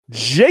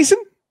Jason,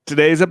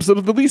 today's episode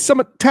of the Lee's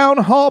Summit Town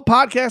Hall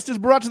podcast is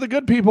brought to the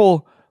good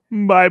people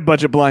by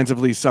Budget Blinds of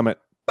Lee's Summit.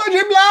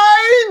 Budget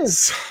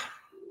Blinds!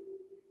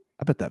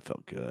 I bet that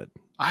felt good.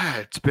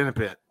 It's been a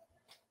bit.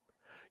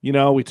 You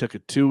know, we took a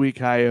 2-week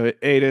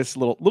hiatus,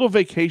 little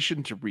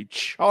vacation to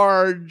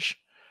recharge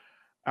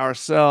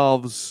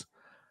ourselves.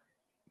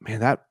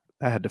 Man, that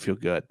had to feel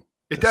good.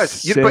 It does.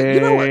 Say But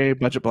you know what?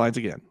 Budget Blinds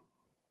again.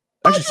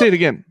 I should say it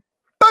again.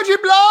 Budget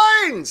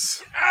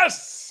Blinds!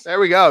 Yes! There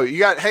we go.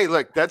 Hey,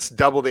 look, that's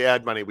double the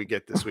ad money we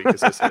get this week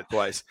because I said it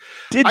twice.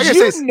 Did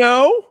you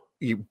know?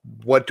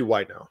 What do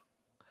I know?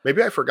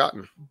 Maybe I've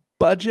forgotten.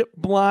 Budget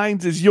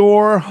Blinds is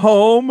your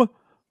home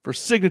for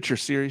signature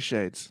series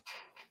shades.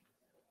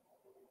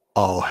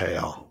 All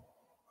hail,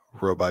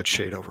 robot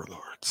shade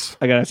overlords.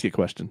 I got to ask you a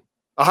question.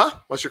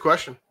 What's your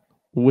question?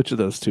 Which of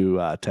those two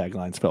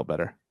taglines felt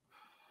better?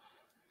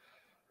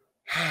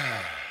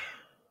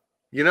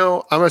 You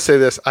know, I'm going to say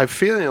this. I'm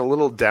feeling a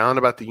little down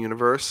about the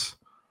universe.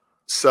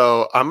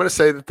 So I'm going to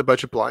say that the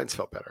Budget Blinds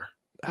felt better.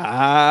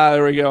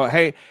 There we go.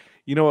 Hey,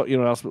 you know what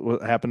else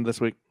what happened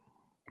this week?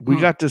 We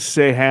got to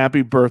say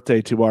happy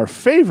birthday to our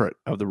favorite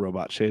of the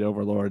robot shade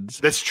overlords.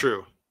 That's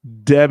true.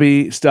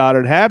 Debbie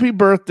Stoddard. Happy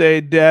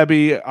birthday,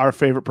 Debbie, our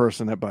favorite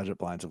person at Budget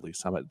Blinds of Lee's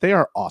Summit. They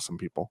are awesome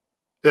people.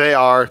 They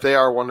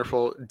are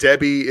wonderful.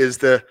 Debbie is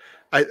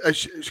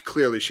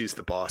clearly she's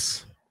the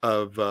boss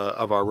of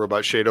our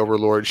robot shade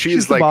overlord.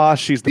 She's the like boss.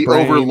 She's the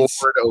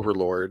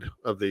overlord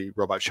of the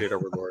robot shade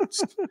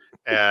overlords.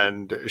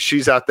 And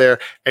she's out there,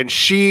 and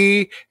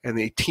she and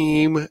the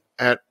team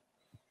at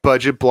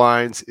Budget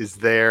Blinds is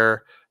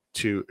there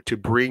to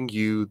bring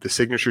you the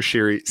signature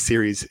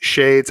series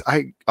shades.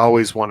 I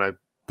always want to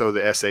throw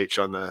the SH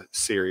on the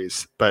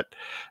series, but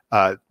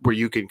where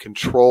you can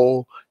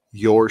control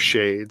your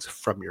shades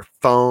from your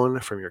phone,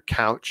 from your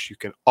couch. You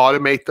can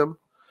automate them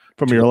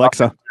from your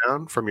Alexa.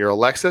 From your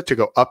Alexa to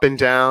go up and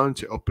down,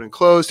 to open and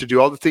close, to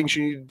do all the things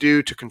you need to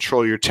do, to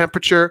control your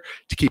temperature,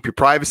 to keep your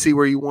privacy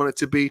where you want it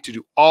to be, to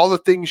do all the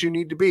things you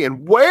need to be.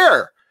 And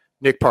where,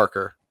 Nick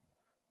Parker,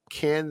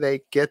 can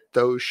they get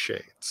those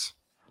shades?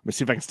 Let me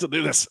see if I can still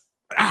do this.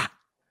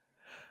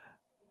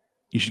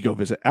 You should go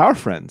visit our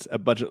friends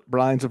at Budget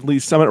Blinds of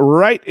Lee's Summit,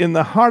 right in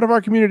the heart of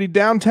our community,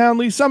 downtown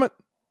Lee's Summit.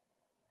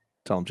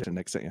 Tell them Jason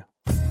Nick sent you.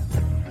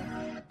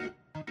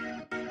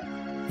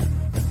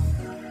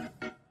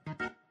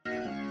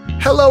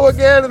 Hello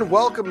again, and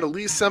welcome to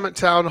Lee's Summit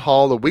Town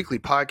Hall, the weekly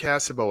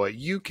podcast about what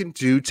you can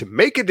do to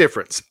make a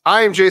difference.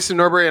 I am Jason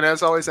Norbury, and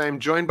as always, I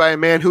am joined by a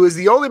man who is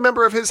the only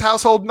member of his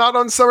household not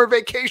on summer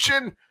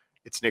vacation.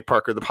 It's Nick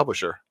Parker, the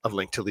publisher of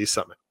Link to Lee's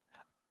Summit.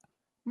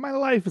 My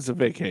life is a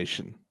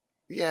vacation.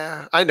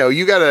 Yeah, I know.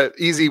 You got an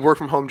easy work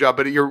from home job,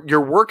 but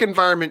your work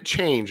environment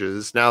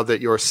changes now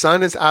that your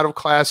son is out of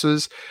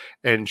classes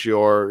and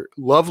your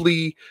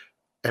lovely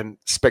and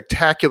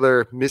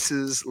spectacular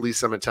Mrs. Lee's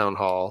Summit Town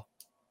Hall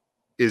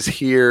is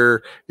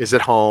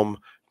at home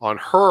on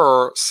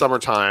her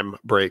summertime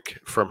break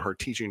from her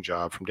teaching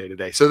job from day to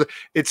day. So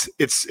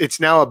it's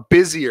now a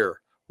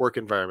busier work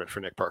environment for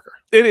Nick Parker.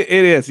 It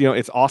is. You know,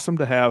 it's awesome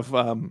to have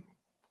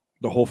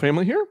the whole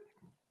family here,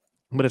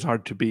 but it's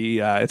hard to be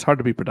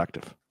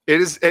productive.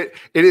 It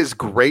is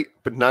great,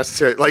 but not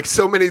necessarily like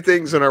so many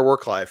things in our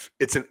work life.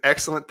 It's an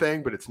excellent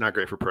thing, but it's not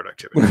great for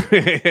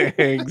productivity.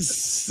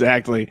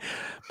 Exactly.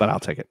 But I'll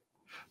take it.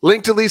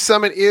 Link to Lee's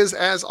Summit is,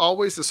 as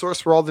always, the source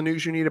for all the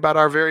news you need about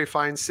our very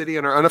fine city.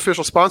 And our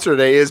unofficial sponsor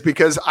today is,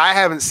 because I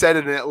haven't said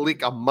it in at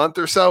least a month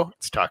or so,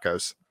 it's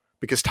tacos.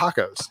 Because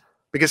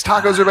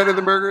tacos are better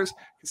than burgers.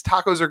 Because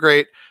tacos are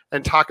great.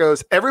 And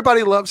tacos,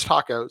 everybody loves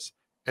tacos,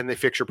 and they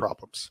fix your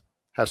problems.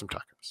 Have some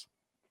tacos.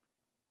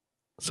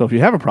 So if you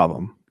have a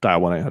problem, dial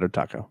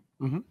 1-800-TACO.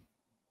 Mm-hmm.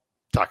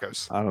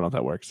 Tacos. I don't know if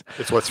that works.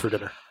 It's what's for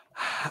dinner.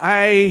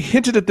 I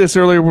hinted at this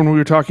earlier when we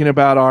were talking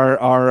about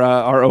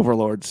our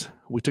overlords.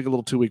 We took a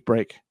little 2-week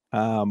break.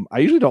 I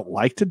usually don't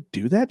like to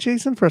do that,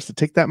 Jason, for us to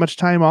take that much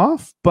time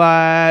off.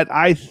 But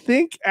I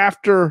think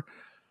after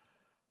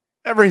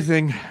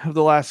everything of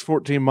the last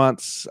 14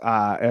 months,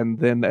 and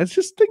then it's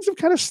just things have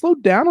kind of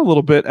slowed down a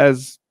little bit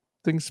as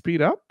things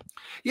speed up.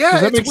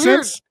 Yeah, it's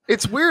weird.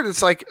 It's weird.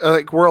 It's like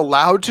we're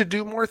allowed to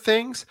do more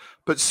things,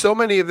 but so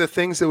many of the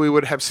things that we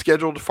would have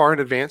scheduled far in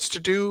advance to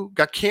do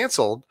got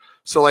canceled.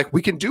 So like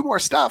we can do more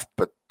stuff,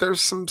 but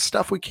there's some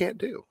stuff we can't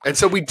do. And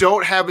so we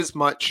don't have as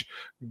much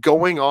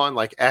going on,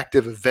 like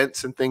active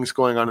events and things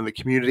going on in the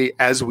community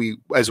as we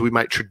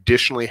might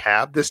traditionally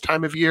have this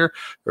time of year.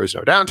 There's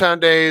no downtown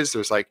days.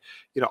 There's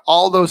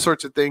all those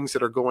sorts of things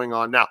that are going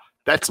on now.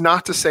 That's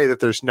not to say that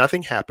there's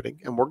nothing happening.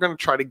 And we're going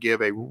to try to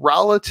give a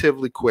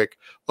relatively quick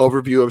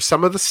overview of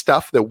some of the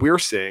stuff that we're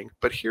seeing.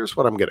 But here's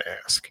what I'm going to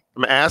ask.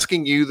 I'm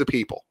asking you, the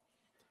people.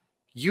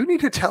 You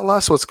need to tell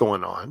us what's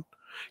going on.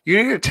 You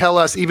need to tell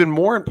us, even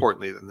more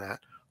importantly than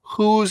that,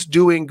 who's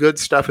doing good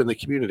stuff in the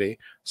community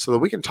so that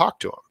we can talk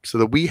to them, so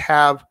that we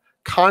have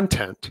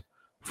content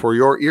for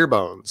your ear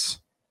bones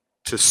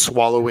to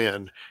swallow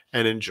in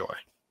and enjoy.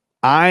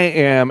 I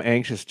am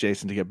anxious,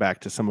 Jason, to get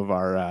back to some of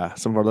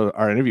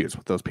our interviews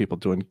with those people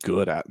doing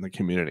good out in the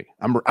community.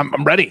 I'm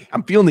ready.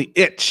 I'm feeling the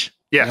itch.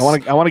 Yes.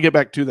 I want to get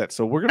back to that.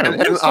 So we're gonna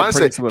and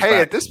honestly, hey,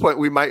 at this point,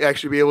 we might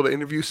actually be able to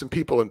interview some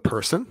people in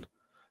person.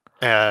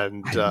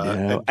 And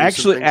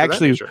actually,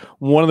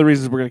 one of the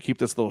reasons we're going to keep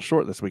this a little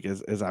short this week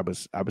is I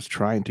was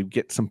trying to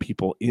get some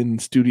people in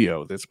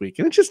studio this week,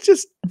 and it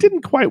just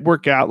didn't quite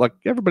work out. Like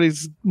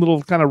everybody's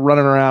little kind of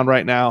running around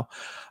right now.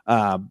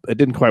 It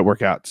didn't quite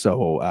work out.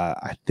 So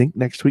I think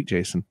next week,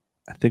 Jason,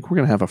 I think we're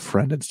going to have a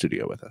friend in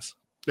studio with us.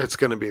 It's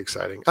going to be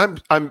exciting.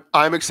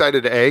 I'm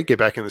excited to get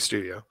back in the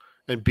studio,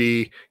 and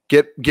B,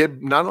 get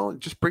not only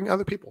just bring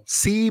other people,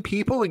 see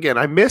people again.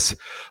 I miss,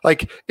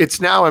 like, it's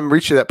now I'm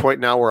reaching that point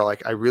now where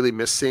like I really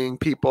miss seeing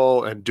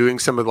people and doing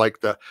some of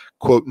like the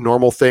quote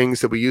normal things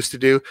that we used to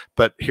do.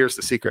 But here's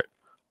the secret.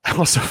 I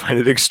also find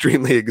it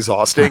extremely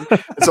exhausting.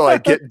 So I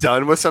get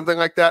done with something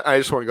like that, I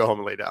just want to go home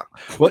and lay down.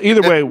 Well,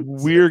 either way,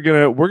 we're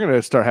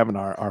gonna start having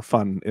our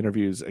fun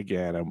interviews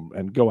again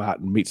and go out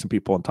and meet some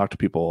people and talk to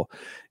people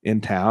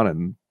in town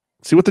and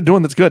see what they're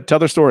doing that's good. Tell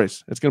their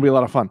stories. It's gonna be a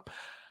lot of fun.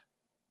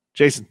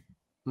 Jason,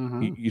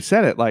 you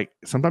said it, like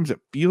sometimes it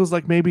feels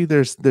like maybe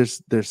there's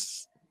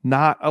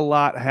not a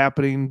lot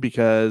happening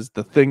because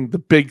the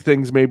big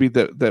things maybe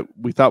that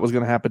we thought was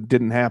going to happen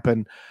didn't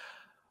happen.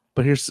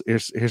 But here's we're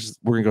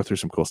going to go through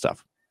some cool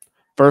stuff.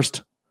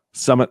 First,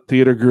 Summit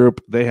Theater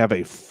Group, they have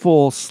a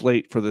full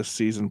slate for this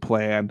season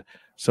planned.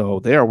 So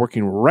they are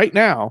working right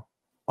now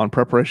on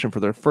preparation for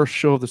their first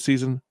show of the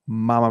season,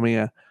 Mamma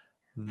Mia.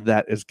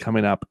 That is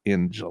coming up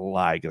in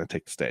July, going to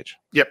take the stage.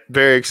 Yep,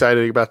 very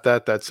excited about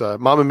that. That's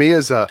Mamma Mia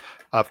is a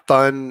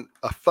fun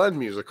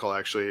musical,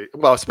 actually.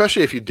 Well,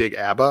 especially if you dig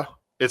ABBA,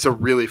 it's a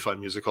really fun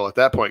musical at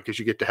that point because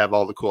you get to have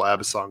all the cool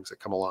ABBA songs that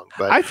come along.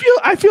 But I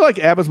feel like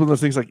ABBA's one of those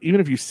things. Like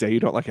even if you say you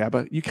don't like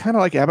ABBA, you kind of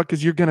like ABBA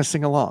because you're going to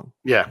sing along.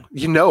 Yeah,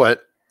 you know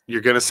it.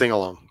 You're going to sing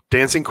along.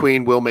 Dancing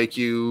Queen will make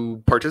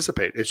you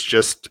participate.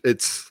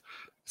 It's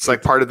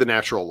like part of the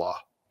natural law.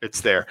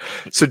 It's there.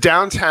 So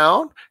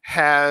downtown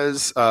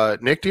has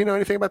Nick, do you know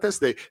anything about this?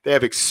 They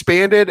have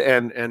expanded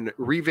and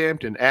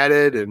revamped and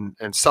added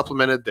and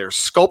supplemented their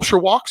sculpture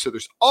walk. So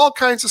there's all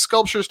kinds of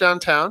sculptures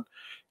downtown.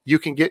 You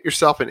can get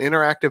yourself an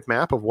interactive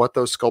map of what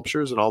those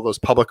sculptures and all those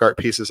public art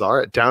pieces are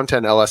at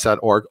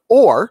downtownls.org,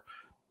 or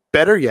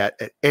better yet,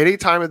 at any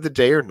time of the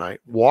day or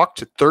night, walk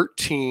to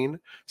 13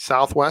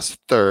 Southwest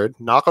 3rd,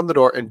 knock on the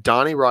door, and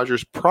Donnie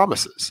Rogers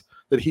promises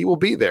that he will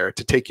be there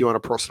to take you on a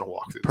personal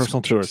walk through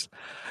personal tours.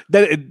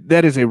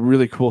 That is a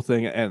really cool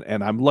thing,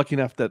 and I'm lucky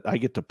enough that I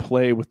get to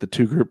play with the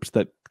two groups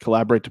that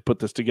collaborate to put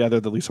this together,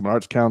 the Lee's Summit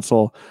Arts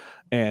Council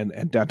and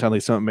Downtown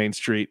Lee's Summit Main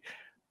Street.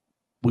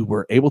 We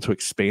were able to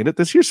expand it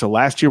this year. So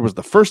last year was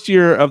the first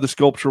year of the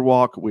sculpture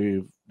walk.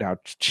 We've now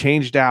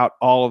changed out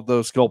all of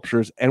those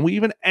sculptures, and we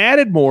even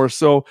added more.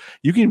 So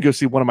you can go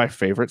see one of my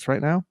favorites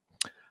right now,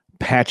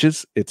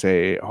 Patches. It's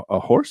a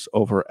horse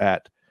over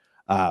at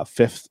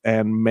 5th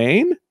and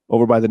Main,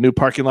 over by the new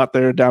parking lot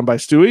there down by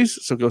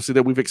Stewie's. So go see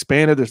that. We've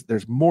expanded.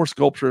 There's more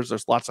sculptures.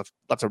 There's lots of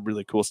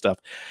really cool stuff.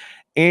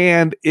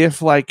 And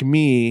if, like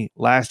me,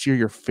 last year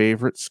your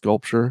favorite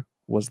sculpture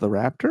was the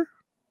Raptor,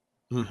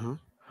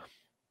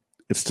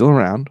 it's still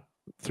around.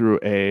 Through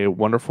a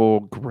wonderful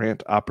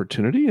grant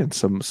opportunity and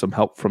some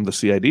help from the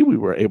CID, we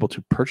were able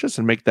to purchase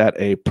and make that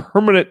a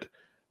permanent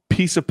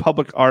piece of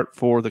public art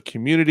for the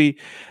community.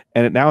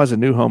 And it now has a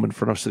new home in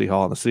front of City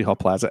Hall on the City Hall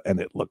Plaza,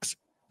 and it looks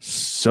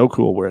so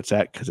cool where it's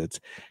at because it's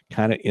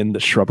kind of in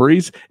the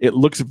shrubberies. It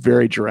looks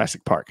very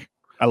Jurassic Park.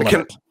 I love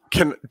it.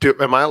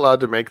 Am I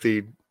allowed to make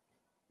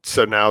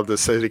so now the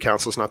City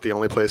Council is not the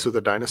only place with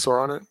a dinosaur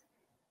on it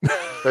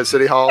at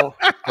City Hall?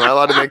 Am I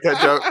allowed to make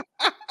that joke?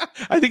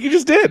 I think you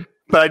just did.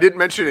 But I didn't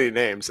mention any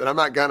names, and I'm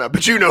not gonna.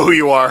 But you know who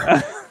you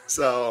are.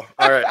 So,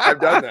 all right,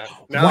 I've done that.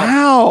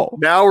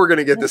 Now we're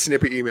gonna get the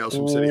snippy emails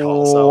from City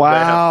Hall. So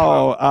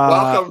wow!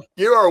 Welcome.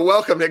 You are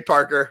welcome, Nick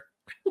Parker.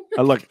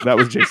 Look, that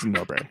was Jason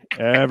Mowbray.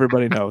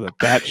 Everybody know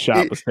that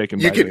shot was taken.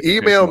 You can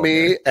email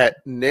me at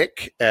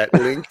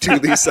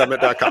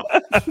nick@linktothesummit.com.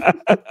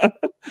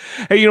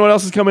 Hey, you know what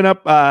else is coming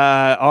up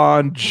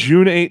on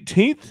June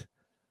 18th?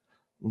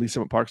 Lee's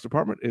Summit Parks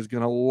Department is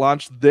going to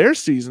launch their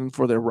season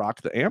for their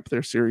Rock the Amp,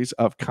 their series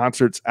of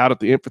concerts out at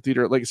the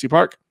amphitheater at Legacy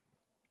Park.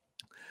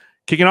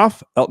 Kicking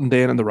off, Elton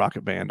Dan and the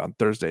Rocket Band on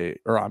Friday,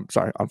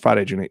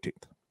 June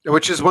 18th.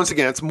 Which is, once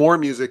again, it's more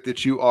music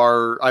that you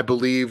are, I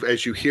believe,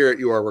 as you hear it,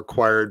 you are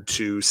required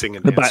to sing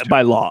and dance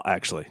by law,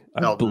 actually.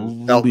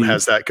 Elton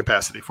has that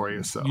capacity for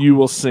you. So you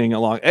will sing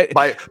along.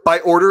 By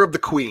order of the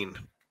Queen.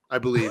 I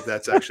believe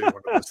that's actually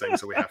one of those things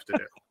that we have to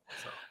do.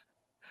 So.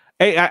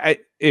 Hey,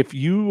 if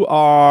you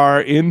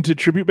are into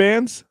tribute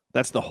bands,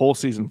 that's the whole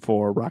season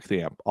for Rock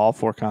the Amp. All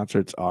 4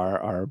 concerts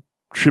are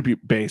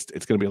tribute based.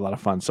 It's going to be a lot of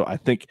fun. So I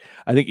think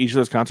each of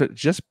those concerts,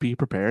 just be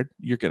prepared.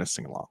 You're going to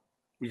sing along.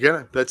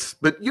 Yeah, but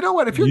you know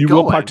what? If you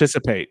will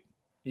participate,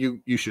 you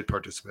should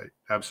participate.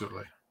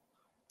 Absolutely.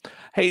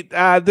 Hey,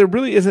 there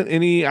really isn't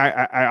any.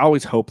 I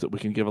always hope that we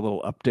can give a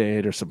little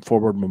update or some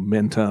forward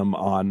momentum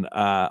on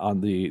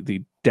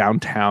the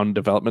downtown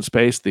development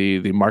space,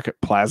 the Market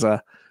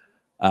Plaza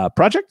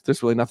project.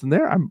 There's really nothing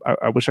there.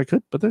 I wish I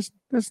could, but there's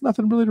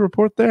nothing really to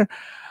report there.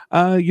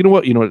 You know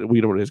what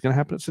is going to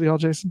happen at City Hall,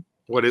 Jason?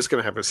 What is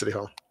going to happen at City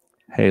Hall?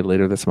 Hey,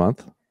 later this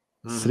month,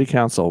 City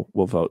Council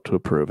will vote to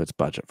approve its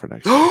budget for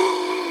next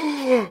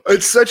year.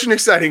 It's such an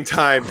exciting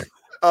time.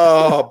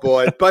 Oh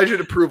boy, budget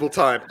approval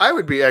time. I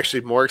would be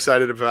actually more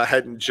excited if I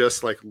hadn't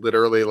just like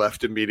literally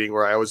left a meeting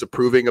where I was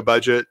approving a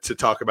budget to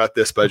talk about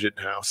this budget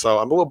now. So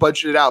I'm a little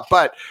budgeted out,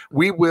 but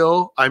we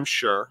will, I'm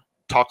sure,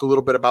 talk a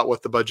little bit about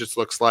what the budgets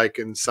looks like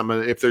and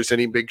if there's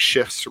any big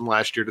shifts from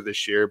last year to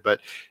this year. But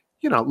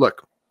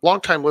look,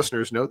 longtime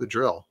listeners know the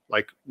drill.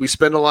 Like, we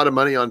spend a lot of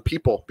money on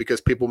people because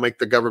people make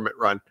the government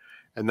run,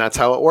 and that's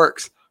how it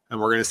works. And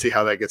we're going to see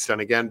how that gets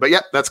done again. But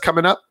yeah, that's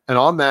coming up. And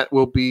on that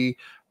will be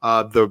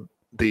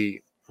the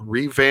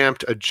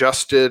revamped,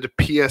 adjusted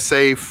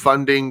PSA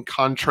funding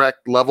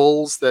contract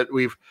levels that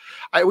we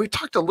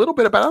talked a little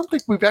bit about. I don't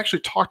think we've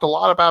actually talked a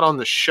lot about on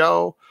the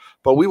show,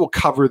 but we will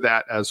cover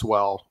that as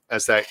well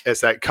as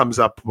that comes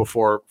up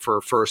for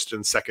first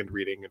and second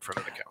reading in front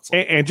of the council.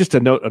 And just a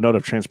note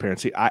of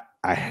transparency. I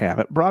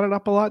haven't brought it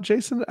up a lot,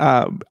 Jason.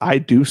 I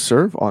do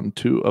serve on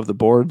 2 of the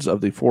boards of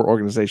the 4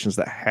 organizations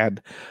that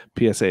had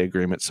PSA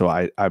agreements. So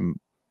I'm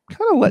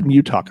kind of letting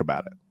you talk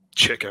about it.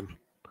 Chicken.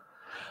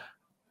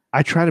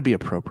 I try to be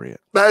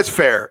appropriate. That's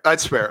fair.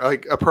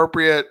 Like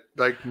appropriate,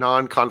 like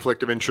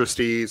non-conflict of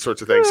interest-y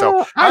sorts of things.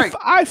 So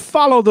I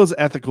follow those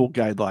ethical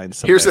guidelines.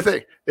 Someday. Here's the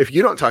thing: if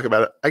you don't talk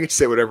about it, I get to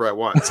say whatever I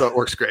want. So it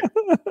works great.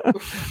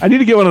 I need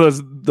to get one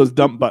of those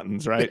dump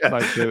buttons, right? Yeah.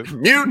 Like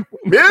mute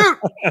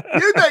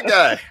that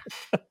guy.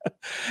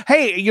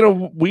 Hey,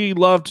 we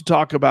love to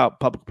talk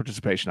about public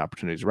participation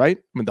opportunities, right?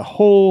 I mean, the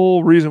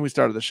whole reason we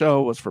started the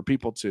show was for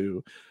people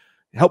to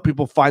help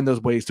people find those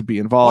ways to be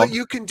involved. What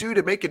you can do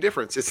to make a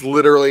difference. It's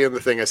literally in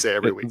the thing I say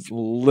every week. It's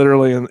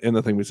literally in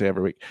the thing we say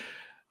every week.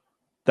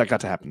 That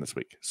got to happen this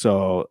week.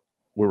 So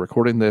we're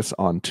recording this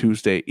on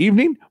Tuesday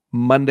evening.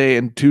 Monday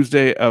and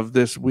Tuesday of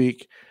this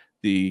week,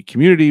 the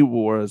community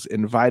was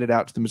invited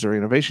out to the Missouri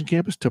Innovation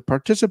Campus to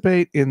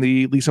participate in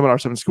the Lee Summit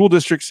R7 school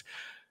district's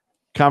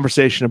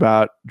conversation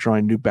about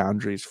drawing new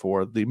boundaries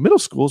for the middle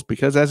schools,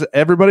 because as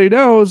everybody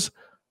knows,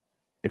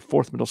 a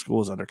 4th middle school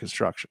is under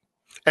construction.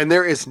 And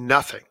there is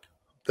nothing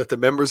that the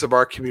members of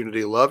our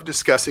community love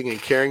discussing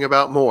and caring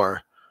about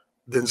more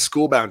than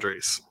school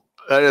boundaries.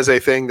 That is a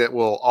thing that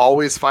will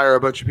always fire a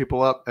bunch of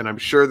people up. And I'm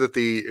sure that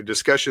the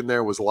discussion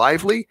there was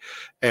lively.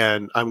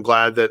 And I'm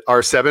glad that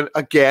R7,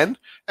 again,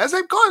 as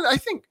I've gone, I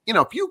think,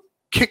 if you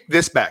kick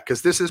this back,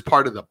 because this is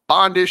part of the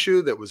bond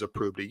issue that was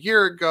approved a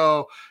year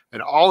ago,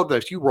 and all of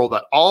this, you roll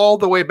that all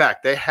the way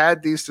back. They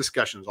had these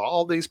discussions,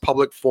 all these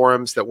public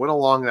forums that went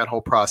along that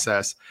whole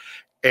process.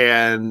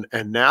 And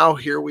now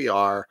here we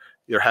are.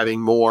 They're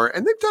having more,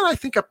 and they've done, I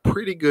think, a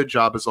pretty good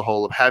job as a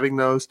whole of having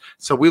those.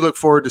 So we look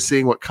forward to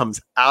seeing what comes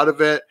out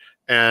of it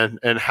and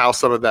how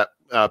some of that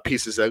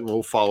pieces, and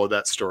we'll follow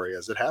that story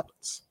as it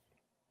happens.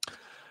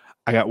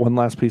 I got one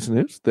last piece of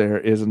news. There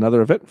is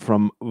another event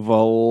from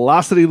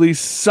Velocity Lee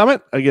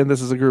Summit. Again,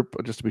 this is a group,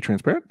 just to be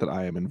transparent, that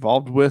I am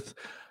involved with.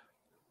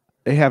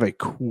 They have a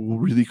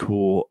really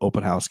cool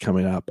open house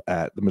coming up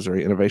at the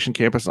Missouri Innovation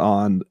Campus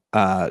on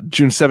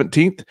June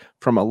 17th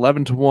from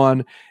 11 to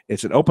 1.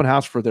 It's an open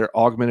house for their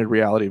augmented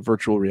reality,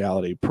 virtual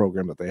reality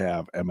program that they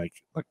have. And like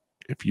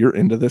if you're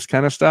into this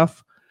kind of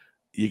stuff,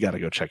 you got to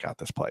go check out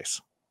this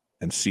place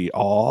and see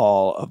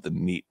all of the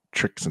neat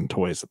tricks and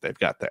toys that they've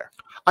got there.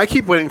 I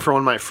keep waiting for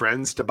one of my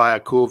friends to buy a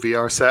cool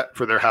VR set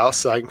for their house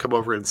so I can come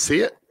over and see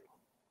it.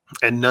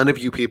 And none of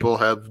you people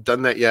have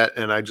done that yet.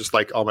 And I just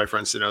like all my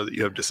friends to know that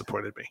you have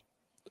disappointed me.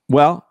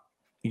 Well,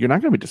 you're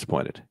not going to be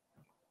disappointed.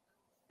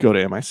 Go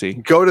to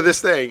MIC. Go to this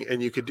thing,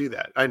 and you could do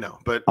that. I know,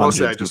 but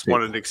mostly I just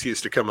wanted an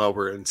excuse to come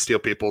over and steal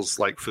people's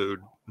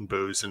food and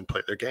booze and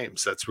play their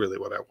games. That's really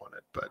what I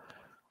wanted. But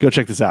go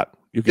check this out.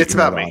 It's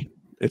about me.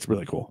 It's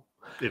really cool.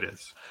 It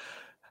is.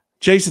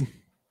 Jason,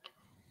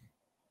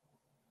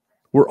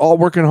 we're all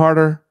working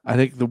harder. I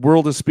think the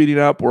world is speeding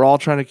up. We're all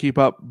trying to keep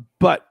up.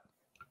 But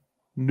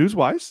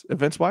news-wise,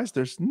 events-wise,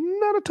 there's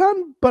not a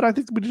ton, but I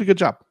think we did a good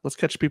job. Let's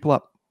catch people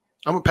up.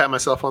 I'm going to pat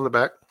myself on the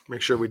back,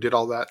 make sure we did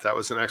all that. That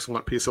was an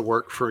excellent piece of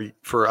work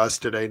for us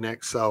today,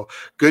 Nick. So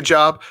good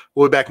job.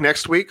 We'll be back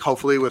next week,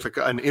 hopefully with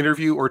an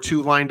interview or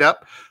 2 lined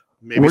up.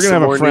 Maybe we're going to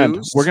have a friend.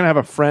 News. We're going to have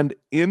a friend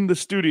in the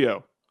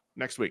studio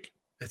next week.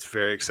 It's a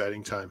very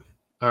exciting time.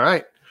 All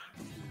right.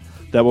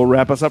 That will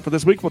wrap us up for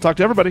this week. We'll talk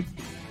to everybody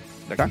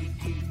next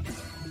time.